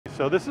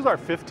So this is our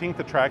 15th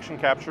attraction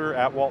capture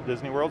at Walt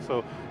Disney World,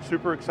 so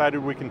super excited.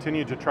 We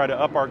continue to try to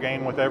up our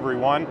game with every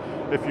one.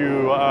 If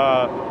you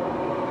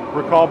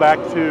recall back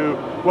to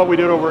what we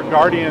did over at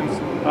Guardians,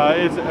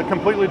 it's a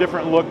completely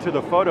different look to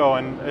the photo,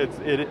 and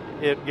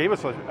it gave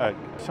us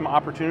some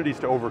opportunities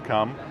to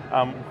overcome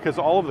because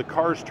all of the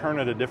cars turn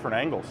at a different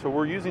angle. So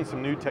we're using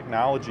some new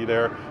technology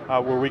there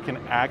where we can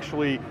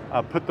actually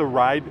put the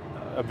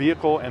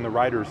vehicle and the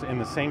riders in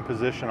the same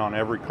position on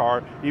every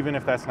car, even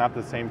if that's not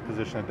the same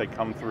position that they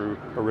come through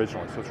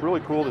originally. So it's really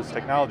cool, this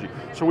technology.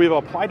 So we've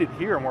applied it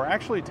here, and we're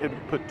actually to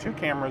put 2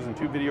 cameras and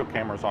 2 video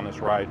cameras on this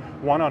ride,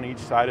 one on each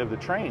side of the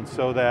train,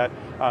 so that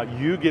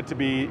you get to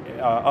be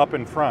up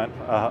in front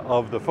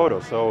of the photo.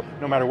 So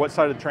no matter what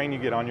side of the train you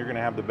get on, you're going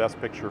to have the best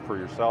picture for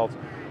yourselves.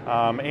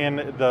 And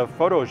the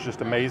photo is just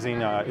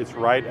amazing. It's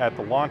right at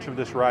the launch of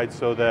this ride,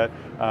 so that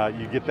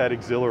you get that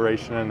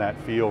exhilaration and that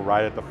feel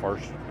right at the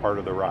first part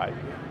of the ride.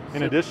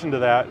 In addition to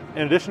that,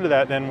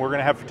 then we're going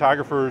to have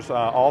photographers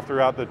all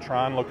throughout the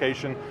Tron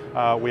location.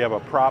 We have a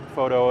prop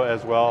photo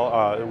as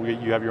well.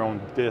 You have your own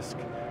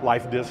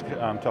life disc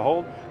to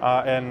hold,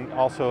 and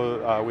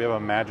also we have a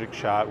magic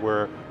shot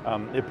where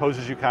it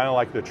poses you kind of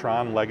like the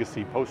Tron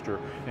Legacy poster,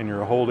 and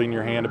you're holding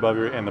your hand above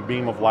and the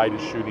beam of light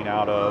is shooting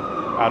out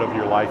of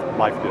your life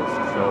disc.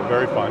 So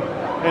very fun.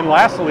 And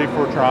lastly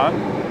for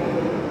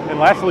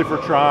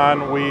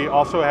Tron, we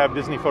also have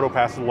Disney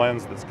PhotoPass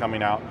lens that's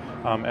coming out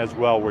as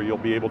well, where you'll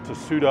be able to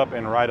suit up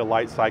and ride a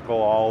light cycle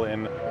all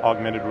in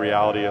augmented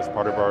reality as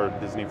part of our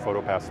Disney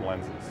PhotoPass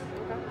lenses.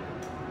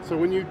 So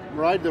when you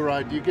ride the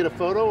ride, do you get a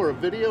photo or a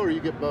video, or you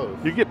get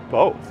both? You get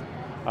both.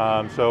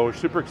 So we're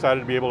super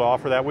excited to be able to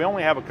offer that. We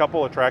only have a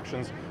couple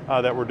attractions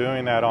that we're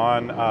doing that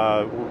on.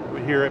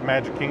 Here at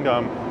Magic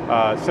Kingdom,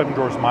 Seven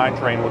Dwarfs Mine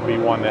Train would be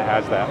one that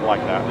has that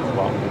like that as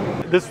well.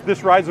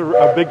 This ride's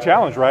a big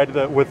challenge, right?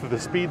 With the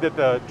speed that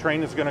the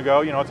train is going to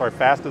go, it's our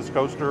fastest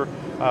coaster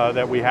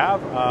that we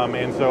have,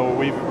 and so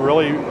we've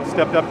really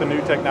stepped up the new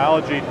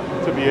technology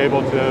to be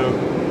able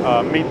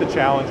to meet the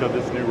challenge of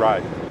this new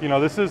ride.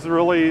 This is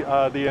really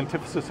the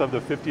antithesis of the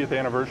 50th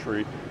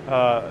anniversary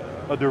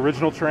of the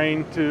original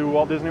train to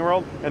Walt Disney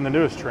World and the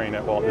newest train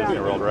at Walt Disney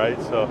World, right?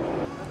 So,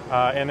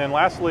 and then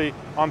lastly,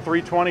 on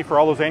 320, for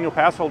all those annual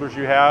pass holders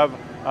you have,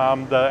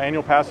 the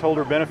annual pass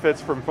holder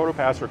benefits from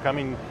PhotoPass are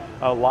coming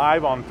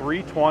live on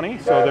 320,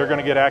 so they're going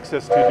to get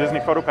access to Disney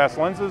PhotoPass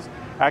lenses,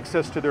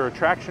 access to their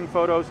attraction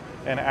photos,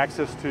 and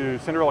access to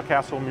Cinderella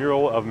Castle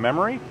Mural of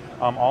Memory,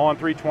 all on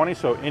 320.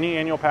 So any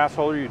annual pass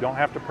holder, you don't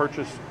have to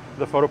purchase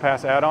the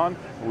PhotoPass add-on.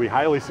 We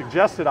highly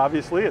suggest it,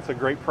 obviously. It's a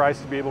great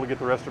price to be able to get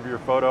the rest of your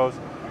photos.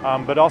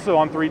 But also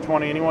on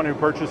 320, anyone who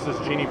purchases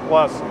Genie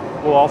Plus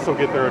will also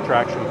get their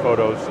attraction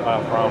photos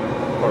from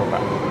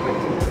PhotoPass.